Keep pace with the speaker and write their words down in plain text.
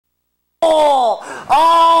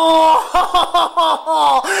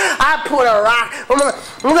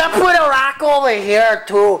over here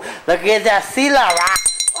too. Look at that Sila rock.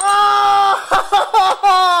 Oh!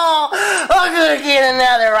 We're gonna get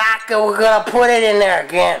another rock and we're gonna put it in there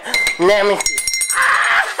again. Let me see.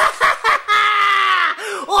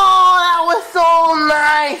 Oh, that was so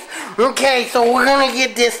nice. Okay, so we're gonna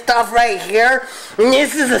get this stuff right here. And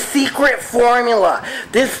this is a secret formula.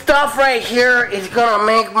 This stuff right here is gonna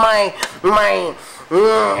make my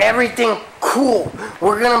everything cool.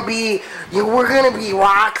 We're gonna be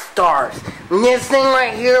rock stars. And this thing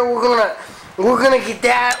right here, we're gonna get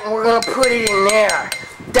that and we're gonna put it in there.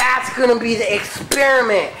 That's gonna be the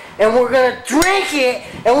experiment. And we're gonna drink it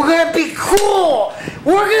and we're gonna be cool.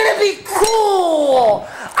 We're gonna be cool.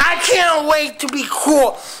 I can't wait to be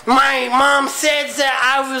cool. My mom says that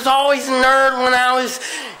I was always a nerd when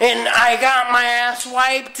I got my ass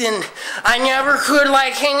wiped and I never could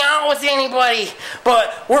like hang out with anybody.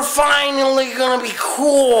 But we're finally gonna be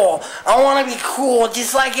cool. I wanna be cool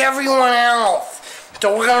just like everyone else.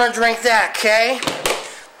 So we're gonna drink that, okay?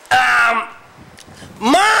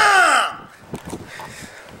 Mom!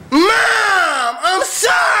 Mom! I'm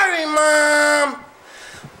sorry, Mom!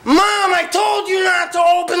 Mom, I told you not to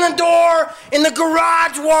open the door in the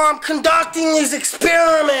garage while I'm conducting these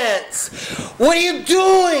experiments. What are you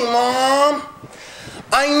doing, Mom?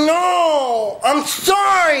 I know. I'm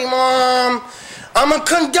sorry, Mom. I'm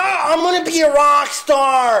gonna be a rock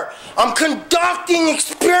star. I'm conducting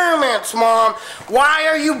experiments, Mom. Why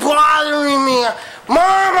are you bothering me?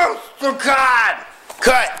 Mom, oh God.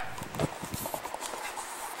 Cut.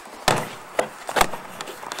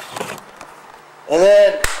 And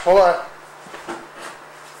then, hold on.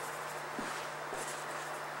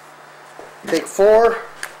 Take 4.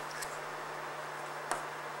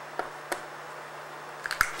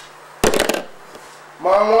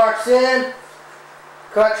 Mom walks in.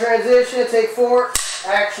 Cut transition. Take 4.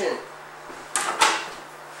 Action.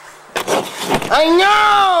 I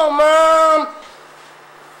know, Mom.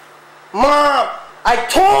 Mom, I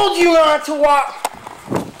told you not to walk.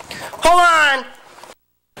 Hold on.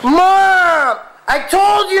 Mom, I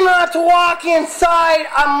told you not to walk inside.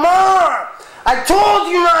 Mom, I told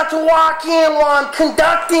you not to walk in while I'm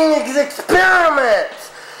conducting these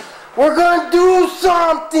experiments. We're going to do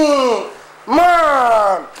something.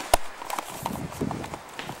 Mom.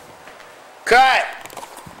 Cut.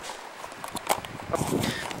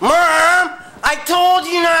 Mom, I told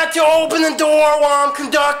you not to open the door while I'm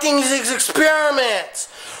conducting these experiments.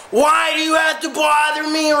 Why do you have to bother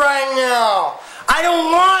me right now? I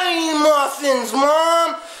don't want any muffins,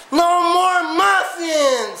 Mom. No more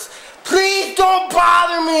muffins. Please don't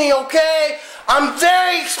bother me, okay? I'm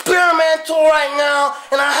very experimental right now,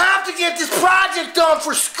 and I have to get this project done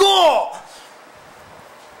for school.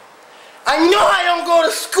 I know I don't go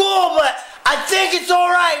to school, but I think it's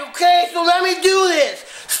alright, okay? So let me do this.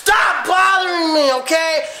 Stop bothering me,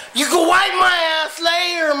 okay? You can wipe my ass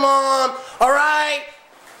later, Mom. Alright?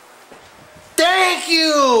 Thank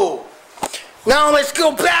you. Now let's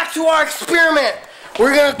go back to our experiment.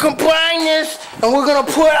 We're going to combine this and we're going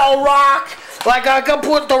to put a rock, like I can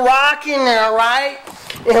put the rock in there, right?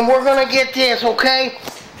 And we're going to get this, okay?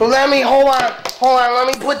 So let me, hold on, let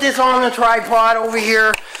me put this on the tripod over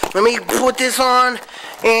here. Let me put this on,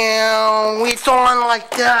 and it's on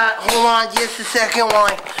like that. Hold on just a second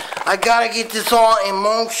while I gotta get this all in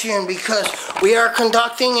motion because we are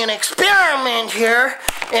conducting an experiment here,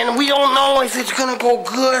 and we don't know if it's gonna go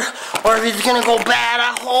good or if it's gonna go bad.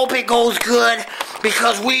 I hope it goes good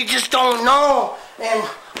because we just don't know. And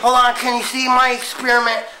hold on, can you see my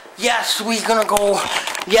experiment? Yes, we're gonna go.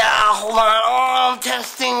 Yeah, hold on. Oh,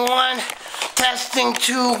 testing 1, testing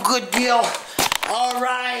 2. Good deal. All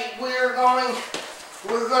right, we're gonna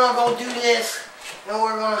go do this, and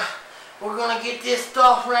we're gonna get this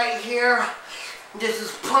stuff right here. This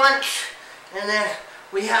is punch, and then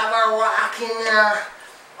we have our rock in there.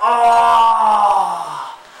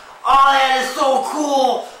 Oh, that is so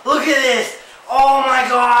cool. Look at this. Oh my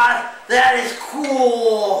God, that is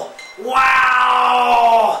cool.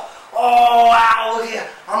 Wow. Oh wow, look at,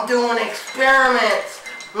 I'm doing experiments,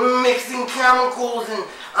 mixing chemicals, and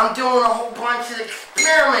I'm doing a whole bunch of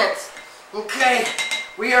experiments. Okay,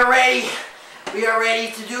 we are ready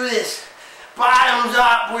to do this. Bottoms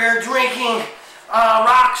up, we're drinking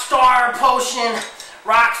Rockstar potion.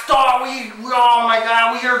 Rockstar, oh my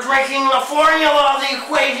God, we are drinking the formula of the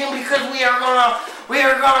equation because we are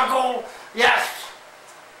gonna go, yes,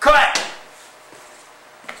 cut.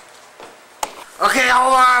 Okay,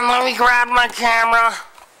 hold on, let me grab my camera.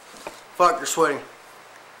 Fuck, you're sweating.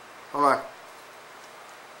 Hold on.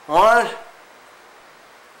 1.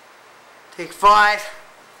 Take 5.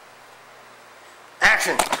 Action.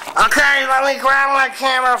 action. Okay, let me grab my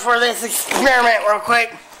camera for this experiment real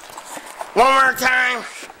quick. One more time.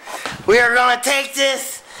 We are going to take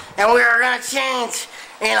this and we are going to change,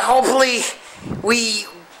 and hopefully we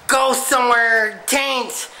go somewhere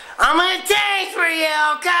change. I'm going to change for you,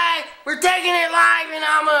 okay? We're taking it live and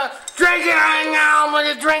I'm going to drink it right now. I'm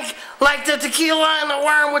going to drink like the tequila and the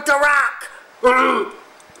worm with the rock.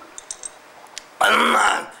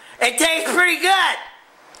 It tastes pretty good.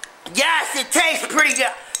 Yes, it tastes pretty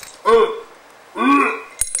good.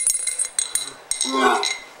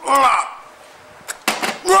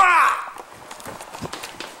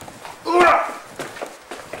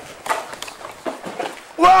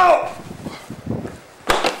 Whoa!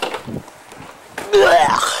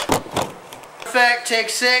 Perfect, take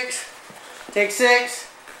six. Take six.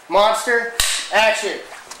 Monster. Action.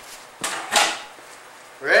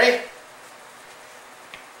 Ready?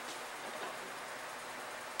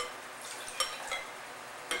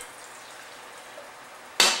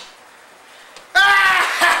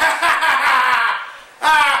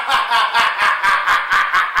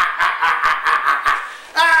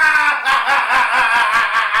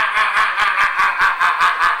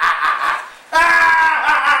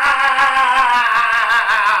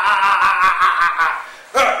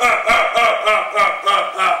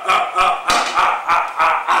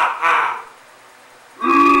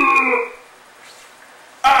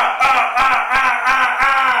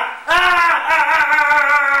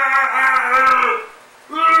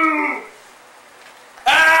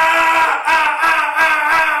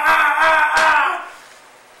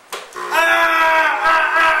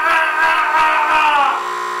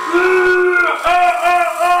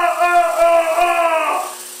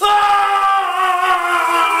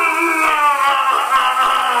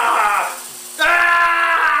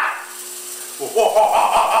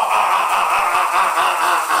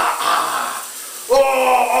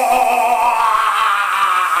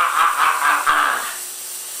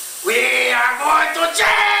 We are going to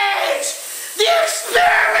change! The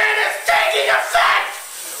experiment is taking effect!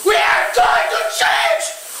 We are going to change!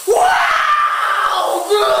 Wow!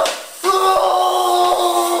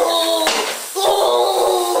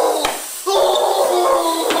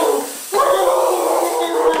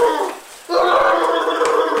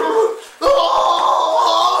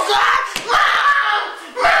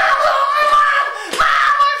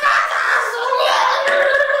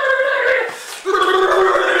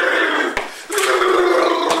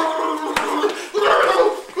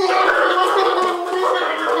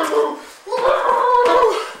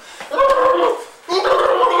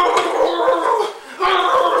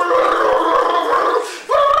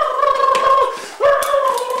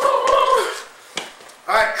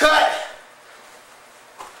 Alright, cut!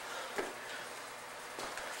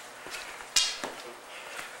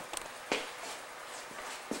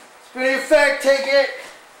 Spinning effect, take it.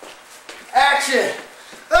 Action!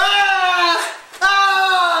 Ah!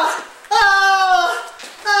 Ah! Oh!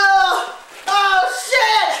 Oh! Oh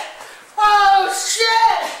shit! Oh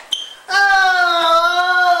shit! Oh!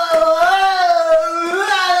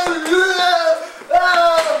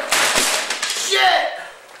 Oh! Shit!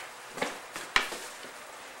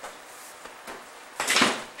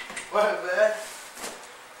 What bad?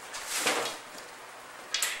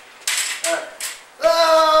 Alright. Oh!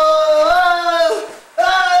 Oh! Oh!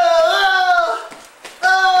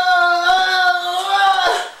 Oh!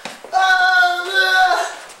 Oh! Oh!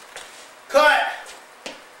 Cut!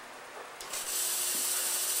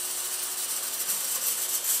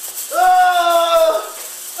 Oh!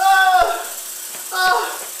 Oh! Oh!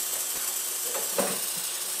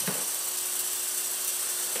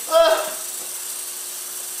 Oh!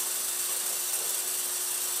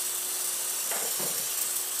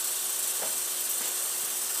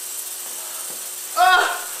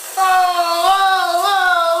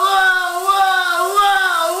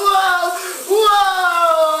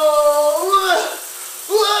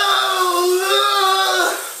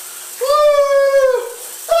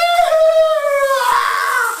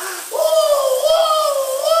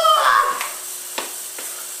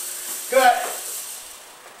 Good.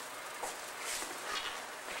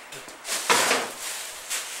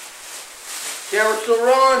 Camera still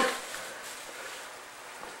rolling.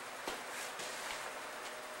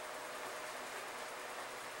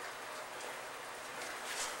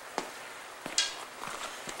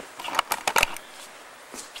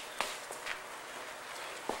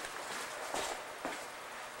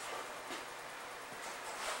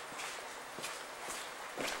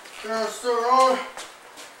 Camera still rolling.